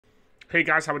Hey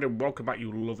guys, how are we doing? Welcome back,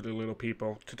 you lovely little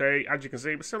people. Today, as you can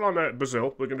see, we're still on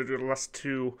Brazil. We're going to do the last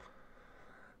two,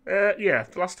 the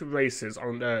last two races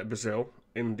on Brazil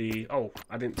in the,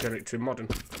 I didn't turn it to modern.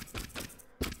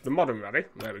 The modern rally,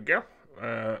 there we go.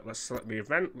 Let's select the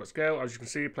event, let's go. As you can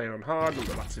see, playing on hard,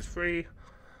 number of laps is free.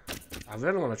 I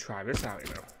really want to try this out,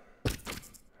 you know.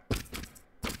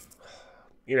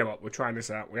 You know what, we're trying this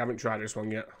out. We haven't tried this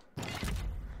one yet.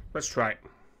 Let's try it.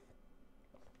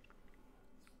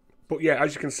 But yeah,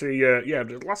 as you can see,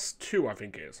 the last two I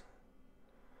think it is.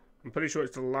 I'm pretty sure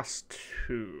it's the last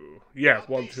two. Yeah,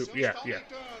 1, 2, yeah. Well,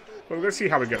 we're going to see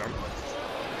how we get on.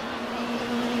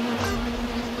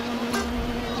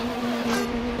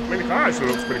 I mean, the car actually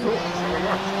looks pretty cool.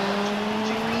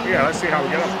 Yeah, let's see how we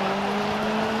get on.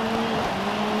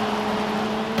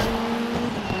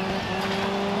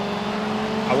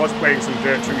 I was playing some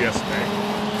Dirt 2 yesterday.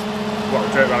 Well,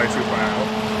 Dirt Rally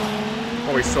 2.0.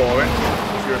 Probably saw it.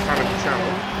 If you're a fan of the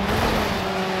channel,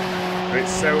 and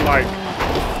it's so like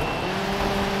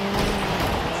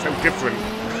so different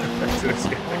to this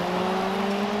game,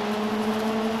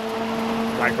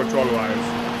 like controller wise.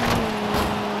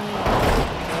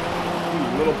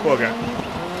 Little bugger.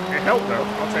 It helped though.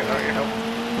 I'll take that. It helped.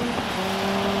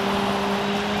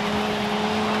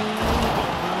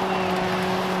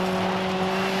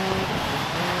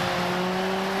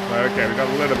 Okay, we got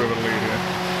a little bit of a lead here.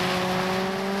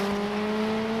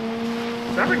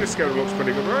 I think this scooter looks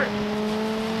pretty good, right?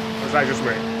 Or is that just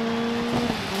me?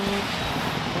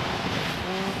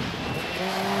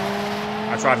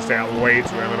 I tried to stay out way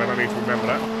too early, but I need to remember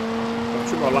that. Got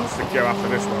 2 more laps to go after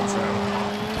this one, so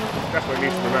definitely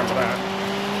need to remember that.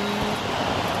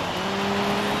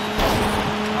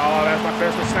 Oh, there's my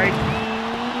first mistake.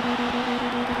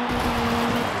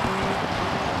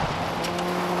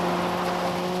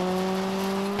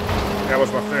 That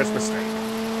was my first mistake.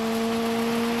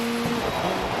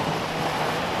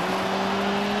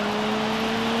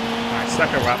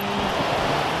 Second lap.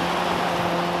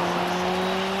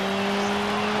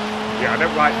 Yeah, I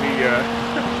don't like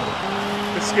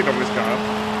the skid on this car.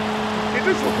 It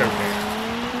does look okay.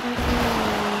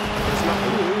 It's not.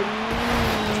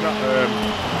 It's not.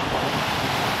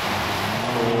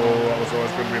 Oh, that was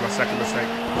always going to be my second mistake.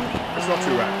 It's not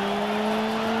too bad.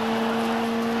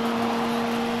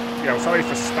 Yeah, I'm sorry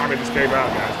for spamming this game out,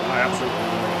 guys, but I absolutely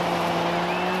love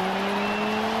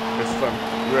it. It's fun,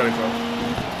 really fun.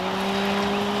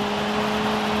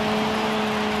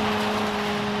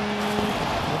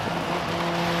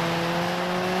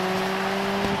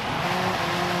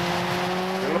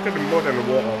 Look at the mud and the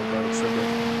water on the road, it's so good.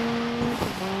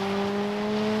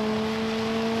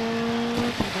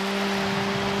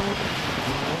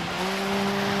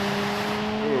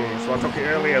 So I took it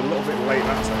early, a little bit late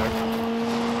that time.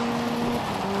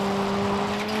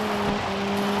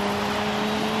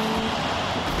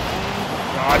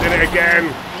 Oh, I did it again!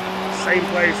 Same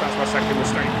place, that's my second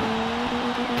mistake.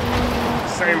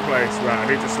 Same place. Right, I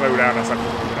need to slow down as I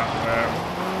come over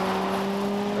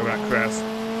that crest.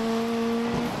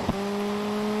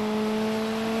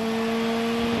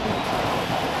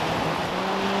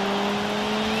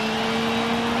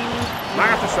 I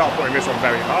have to start putting this on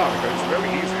very hard because it's really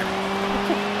easy.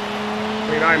 I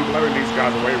mean, I'm blowing these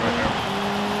guys away right now.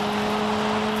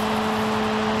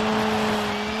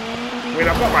 I mean,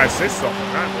 I've got my assists off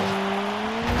on that one.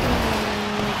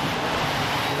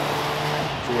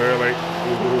 Too early.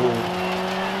 Ooh.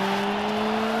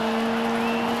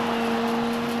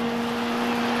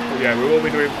 But yeah, we will be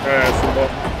doing some more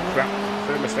crap.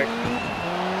 Third mistake.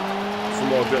 Some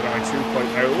more Dirt Rally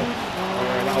 2.0.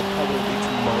 That'll probably be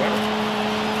tomorrow.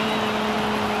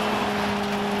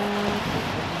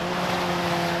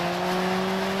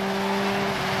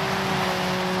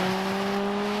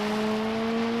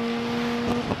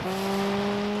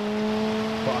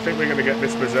 I think we're going to get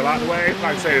this Brazil out of the way.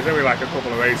 Like I say, there's only like a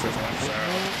couple of races left, so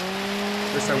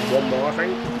this has one more, I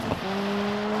think.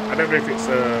 I don't know if it's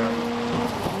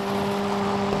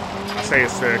I say a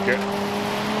circuit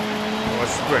or a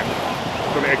sprint.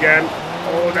 Done it again.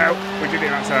 Oh no, we did it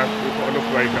that time. We put enough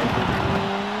brake on.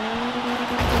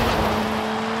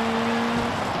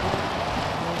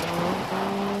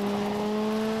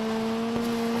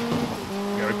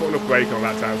 Yeah, we put enough brake on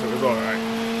that time, so it was alright.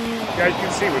 Yeah, you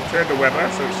can see we've turned the weather,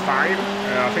 so it's fine.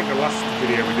 I think the last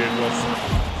video we did was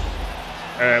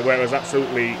where it was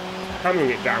absolutely hammering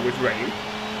it down with rain.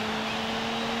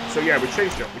 So yeah, we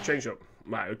changed up.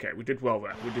 Right, okay, we did well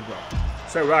there, we did well.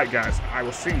 So right guys, I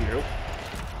will see you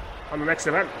on the next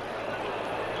event.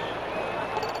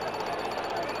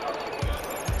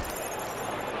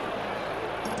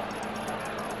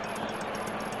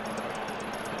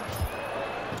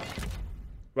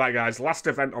 Right, guys, last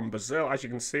event on Brazil. As you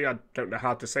can see, I don't know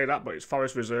how to say that, but it's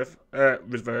Forest Reserve.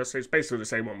 Reverse. It's basically the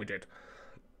same one we did.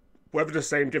 Whether the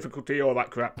same difficulty, all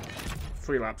that crap.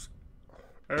 3 laps.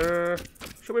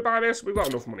 Should we buy this? We've got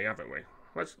enough money, haven't we?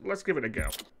 Let's give it a go.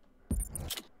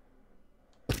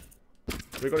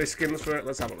 We got any skins for it?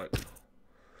 Let's have a look.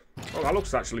 Oh, that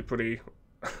looks actually pretty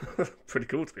pretty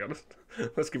cool, to be honest.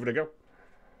 Let's give it a go.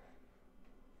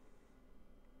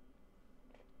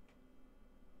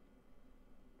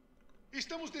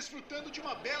 Estamos desfrutando de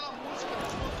uma bela música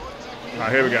dos motores aqui.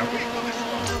 Right, here we go.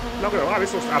 Not gonna lie,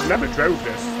 I've never drove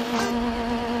this.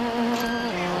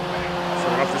 So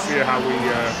we'll have to see how we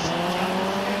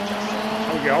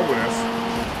get on with this.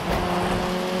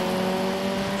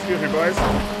 Excuse me, boys.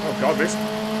 Oh god, this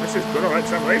is good on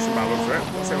acceleration by the looks of it.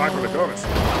 What's it like on the corners?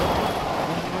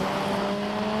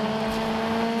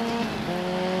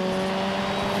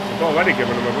 We've already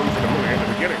given them a run for the money at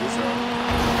the beginning, so.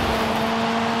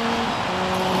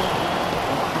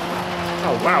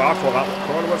 Oh wow, I thought that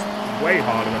corner was way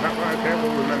harder than that. Right, okay,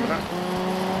 we'll remember that.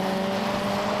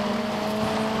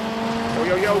 Yo,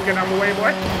 yo, yo, get out of the way,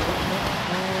 boy.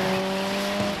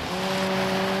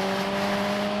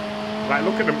 Like,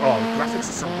 look at them. Oh, the graphics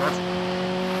are so good.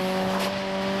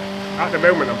 At the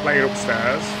moment, I'm playing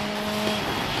upstairs.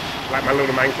 Like my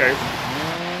little man cave.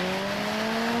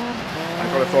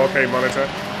 I've got a 4K monitor.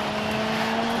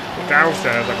 But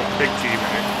downstairs, I've got a big TV.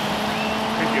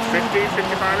 I think it's 50,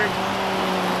 55 inch.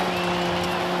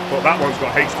 But that one's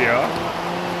got HDR.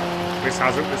 This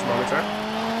hasn't, this monitor.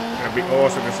 It'd be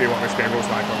awesome to see what this game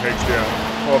looks like on HDR.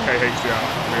 4K HDR,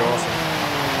 that'd be awesome.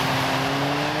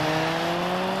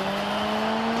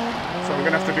 So I'm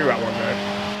going to have to do that one day.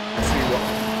 And see what...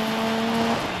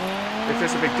 if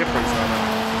there's a big difference or not.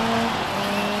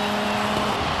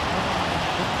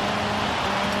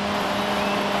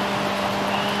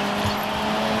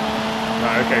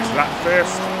 Right, okay, so that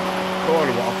first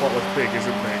corner, what I thought was big,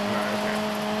 isn't big.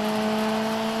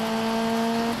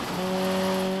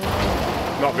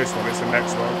 Not this one, it's the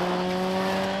next one.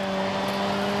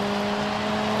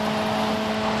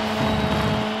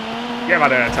 Get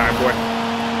that air time, boy.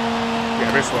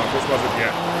 Yeah, this one. This wasn't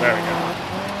yet. There we go.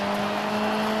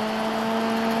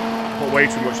 Put way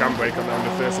too much handbrake on the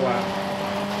first lap.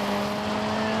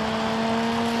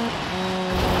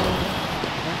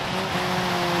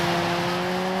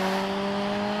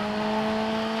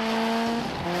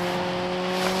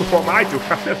 What am I doing?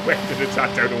 Where did it? I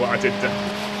don't know what I did there.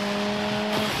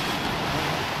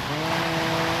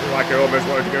 Like I almost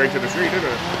wanted to go into the street,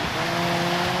 didn't it?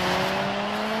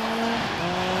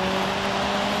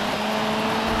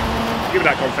 Give me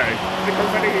that confetti. The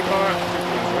confetti you got.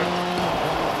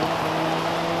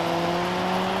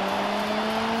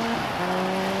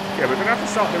 Yeah, we're gonna have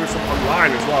to start doing some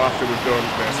online as well after we've done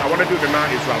this. I want to do the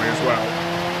 90s rally as well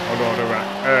on all the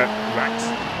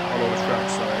racks, on all the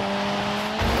tracks. Sorry.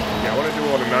 Yeah, I want to do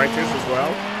all the 90s as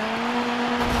well.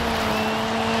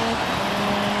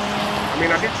 I mean,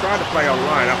 I did try to play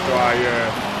online after I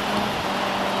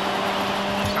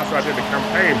did the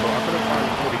campaign, but I couldn't find the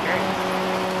bloody game.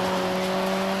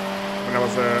 When I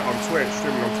was on Twitch,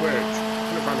 streaming on Twitch,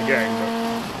 couldn't find the game, but...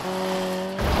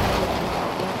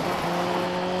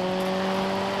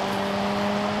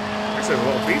 This is a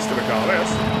little beast of a car,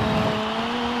 this.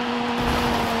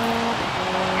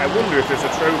 I wonder if there's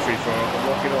a trophy for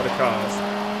unlocking all the cars.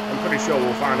 I'm pretty sure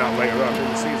we'll find out later on in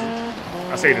the season.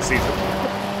 I say the season.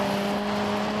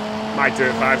 My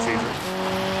Dirt 5 season.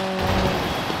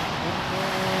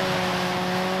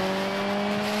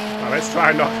 Well, let's try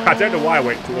and not... I don't know why I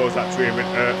went towards that tree a bit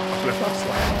on the last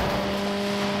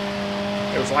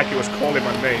lap. It was like it was calling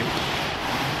my name.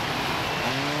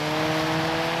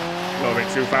 A little bit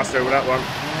too fast over that one. A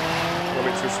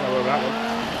little bit too slow over that one.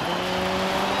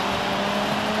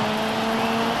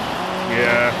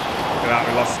 Yeah, look at that,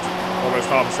 we lost almost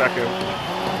half a second.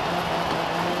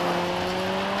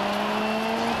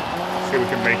 See if we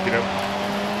can make it up.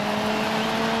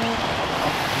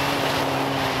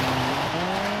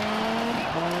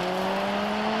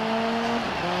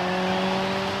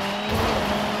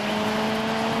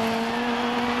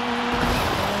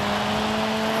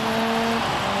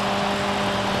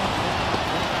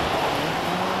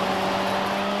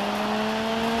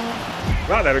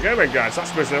 Right, there we go then, guys.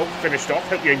 That's Brazil finished off.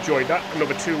 Hope you enjoyed that.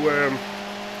 Another two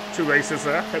races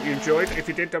there. Hope you enjoyed. If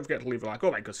you did, don't forget to leave a like.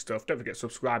 All that good stuff. Don't forget to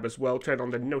subscribe as well. Turn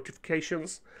on the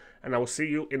notifications. And I will see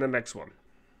you in the next one.